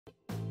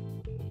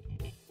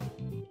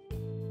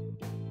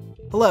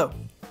Hello!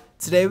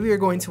 Today we are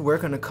going to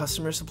work on a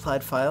customer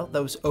supplied file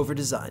that was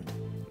over-designed.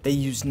 They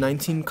used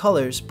 19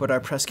 colors, but our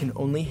press can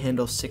only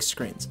handle 6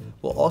 screens.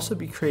 We'll also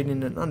be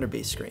creating an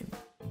underbase screen.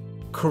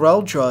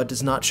 CorelDraw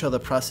does not show the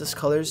process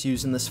colors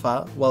used in this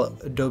file, while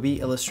Adobe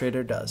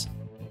Illustrator does.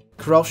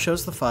 Carell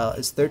shows the file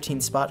as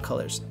 13 spot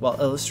colors, while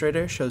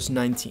Illustrator shows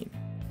 19,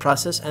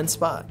 process and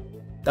spot.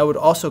 That would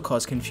also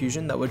cause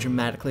confusion that would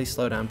dramatically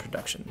slow down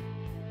production.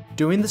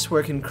 Doing this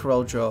work in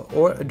CorelDraw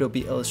or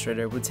Adobe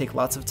Illustrator would take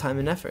lots of time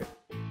and effort.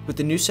 With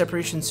the new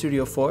Separation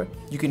Studio 4,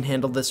 you can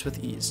handle this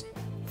with ease.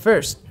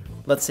 First,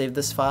 let's save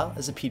this file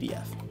as a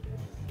PDF.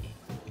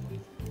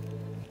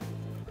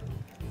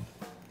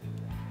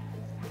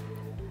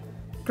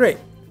 Great!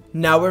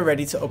 Now we're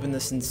ready to open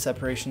this in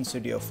Separation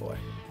Studio 4.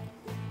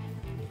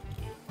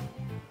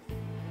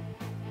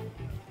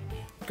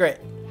 Great!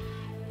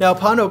 Now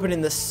upon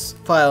opening this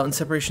file in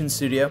Separation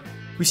Studio,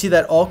 we see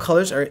that all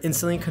colors are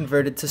instantly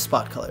converted to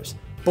spot colors.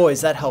 Boy,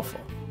 is that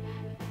helpful.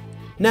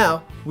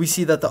 Now, we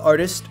see that the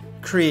artist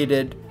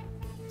created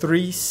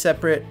 3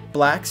 separate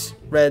blacks,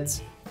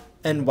 reds,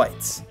 and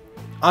whites.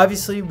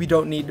 Obviously, we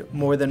don't need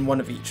more than one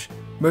of each.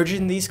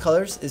 Merging these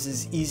colors is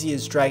as easy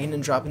as dragging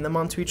and dropping them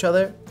onto each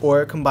other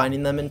or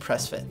combining them in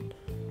PressFit.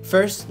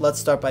 First, let's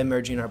start by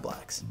merging our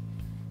blacks.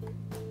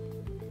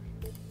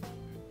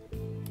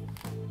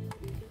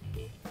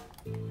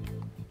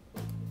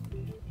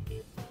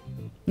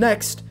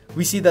 Next,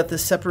 we see that the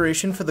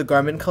separation for the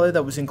garment color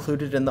that was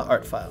included in the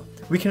art file.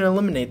 We can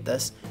eliminate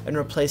this and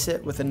replace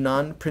it with a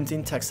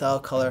non-printing textile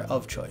color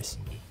of choice.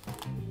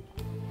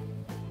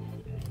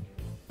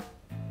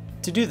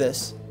 To do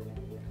this,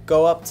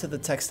 go up to the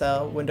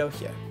textile window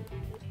here.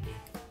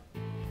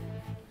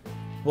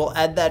 We'll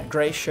add that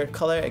gray shirt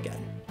color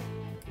again.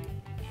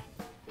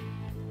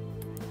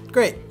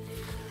 Great!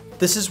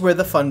 This is where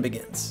the fun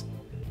begins.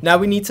 Now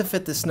we need to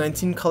fit this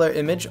 19 color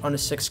image on a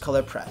 6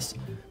 color press.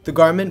 The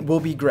garment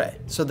will be gray,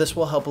 so this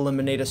will help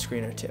eliminate a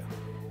screen or two.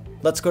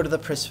 Let's go to the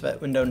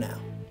PressFit window now.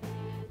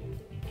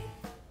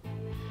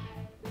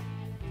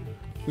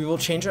 We will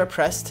change our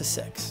press to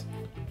 6.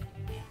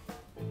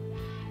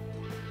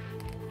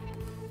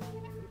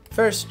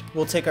 First,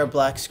 we'll take our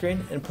black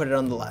screen and put it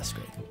on the last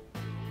screen.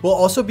 We'll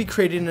also be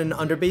creating an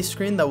underbase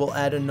screen that will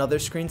add another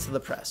screen to the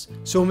press,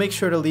 so we'll make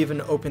sure to leave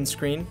an open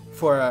screen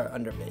for our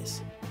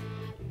underbase.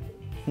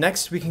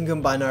 Next, we can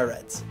combine our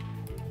reds.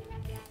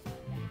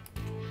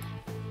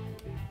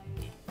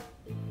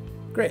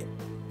 Great.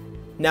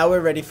 Now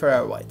we're ready for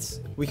our whites.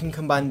 We can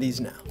combine these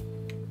now.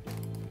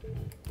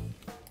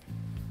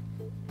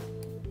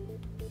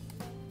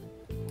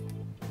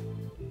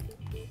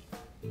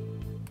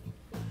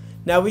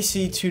 Now we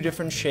see 2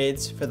 different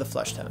shades for the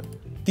flesh tone.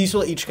 These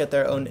will each get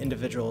their own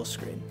individual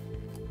screen.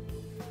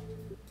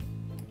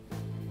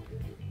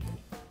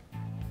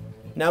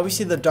 Now we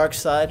see the dark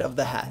side of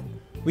the hat.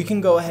 We can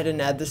go ahead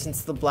and add this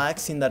into the black,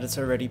 seeing that it's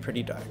already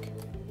pretty dark.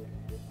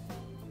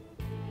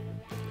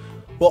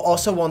 We'll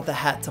also want the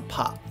hat to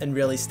pop and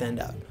really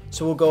stand out.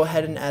 So we'll go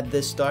ahead and add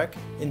this dark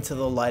into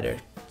the lighter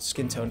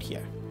skin tone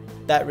here.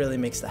 That really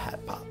makes the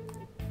hat pop.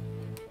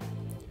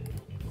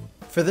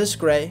 For this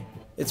gray,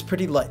 it's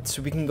pretty light,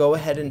 so we can go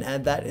ahead and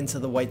add that into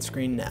the white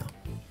screen now.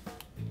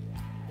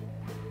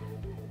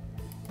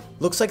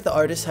 Looks like the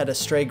artist had a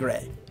stray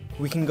gray.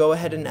 We can go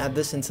ahead and add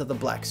this into the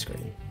black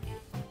screen.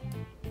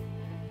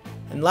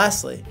 And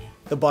lastly,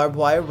 the barbed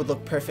wire would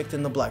look perfect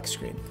in the black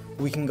screen.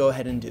 We can go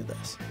ahead and do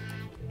this.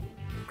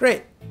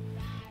 Great!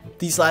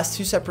 These last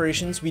 2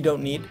 separations we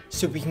don't need,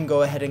 so we can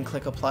go ahead and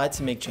click apply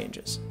to make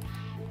changes.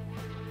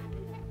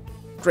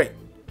 Great!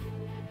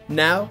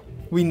 Now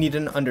we need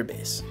an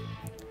underbase.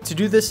 To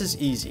do this is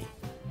easy.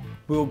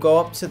 We will go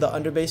up to the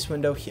underbase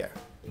window here.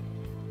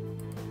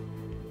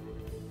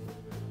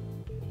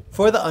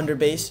 For the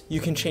underbase, you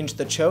can change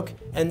the choke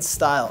and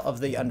style of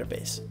the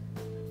underbase.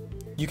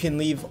 You can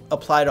leave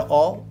apply to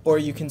all, or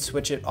you can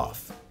switch it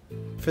off.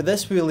 For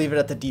this, we will leave it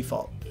at the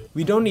default.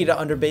 We don't need an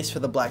underbase for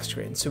the black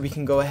screen, so we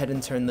can go ahead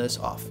and turn this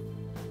off.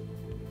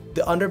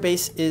 The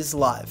underbase is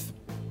live.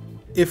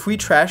 If we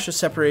trash a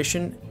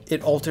separation,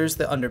 it alters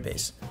the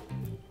underbase.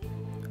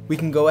 We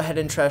can go ahead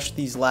and trash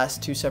these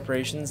last 2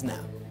 separations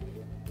now.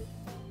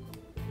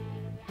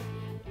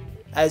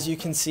 As you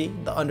can see,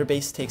 the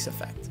underbase takes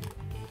effect.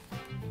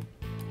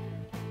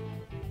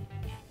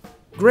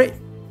 Great!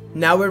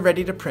 Now we're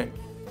ready to print.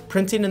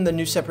 Printing in the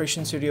new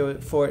Separation Studio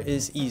 4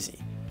 is easy.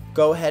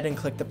 Go ahead and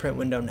click the print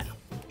window now.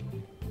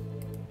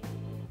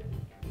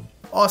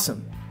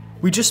 Awesome!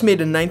 We just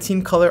made a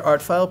 19 color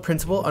art file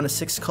printable on a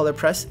 6 color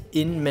press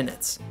in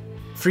minutes.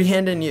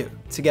 Freehand and you,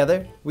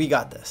 together, we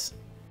got this.